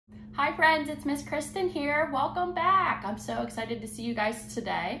Hi friends, it's Miss Kristin here. Welcome back. I'm so excited to see you guys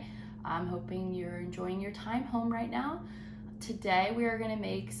today. I'm hoping you're enjoying your time home right now. Today we are going to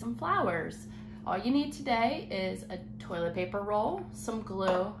make some flowers. All you need today is a toilet paper roll, some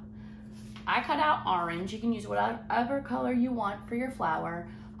glue. I cut out orange. You can use whatever color you want for your flower.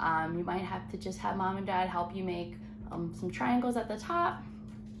 You might have to just have mom and dad help you make some triangles at the top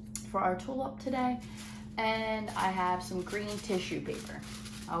for our tulip today. And I have some green tissue paper.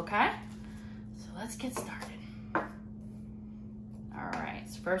 Okay, so let's get started. All right,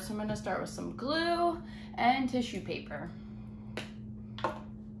 so first I'm gonna start with some glue and tissue paper.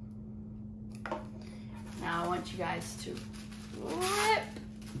 Now I want you guys to rip,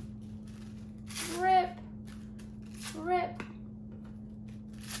 rip, rip,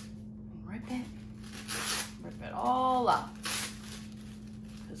 rip it all up.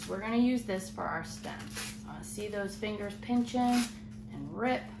 Because we're gonna use this for our stem. See those fingers pinching? And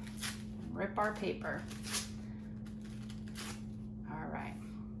rip our paper. All right,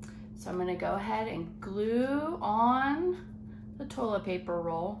 so I'm gonna go ahead and glue on the toilet paper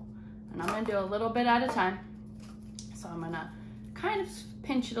roll, and I'm gonna do a little bit at a time. So I'm gonna kind of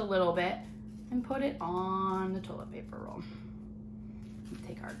pinch it a little bit and put it on the toilet paper roll.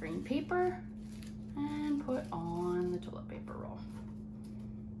 Take our green paper and put on the toilet paper roll.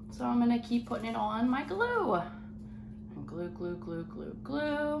 So I'm gonna keep putting it on my glue. Glue, glue, glue, glue,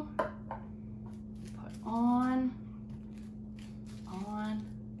 glue. Put on,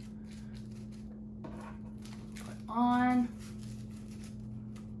 put on. I'm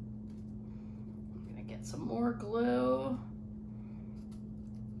gonna get some more glue.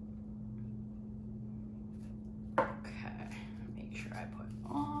 Okay, make sure I put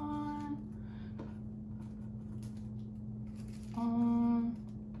on.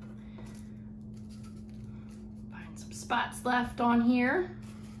 Spots left on here.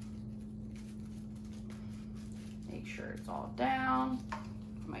 Make sure it's all down. I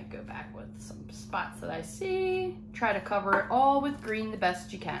might go back with some spots that I see. Try to cover it all with green the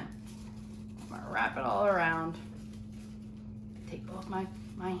best you can. I'm gonna wrap it all around. Take both my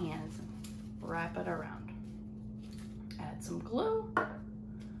hands and wrap it around. Add some glue. All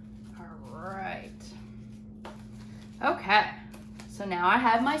right. Okay, so now I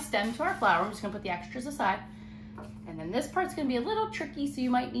have my stem to our flower. I'm just gonna put the extras aside. And then this part's gonna be a little tricky, so you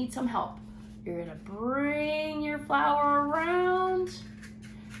might need some help. You're gonna bring your flower around.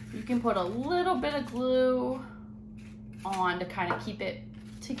 You can put a little bit of glue on to kind of keep it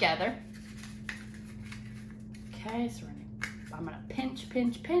together. Okay, so I'm gonna pinch,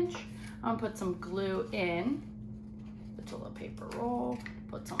 pinch, pinch. I'm gonna put some glue in the toilet paper roll,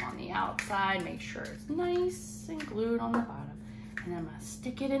 put some on the outside, make sure it's nice and glued on the bottom. And then I'm gonna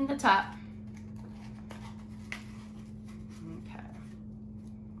stick it in the top.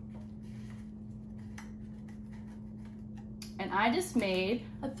 And I just made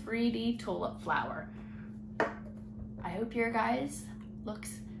a 3D tulip flower. I hope your guys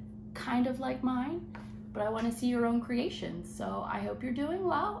looks kind of like mine, but I want to see your own creations. So I hope you're doing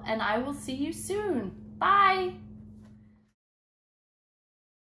well, and I will see you soon. Bye.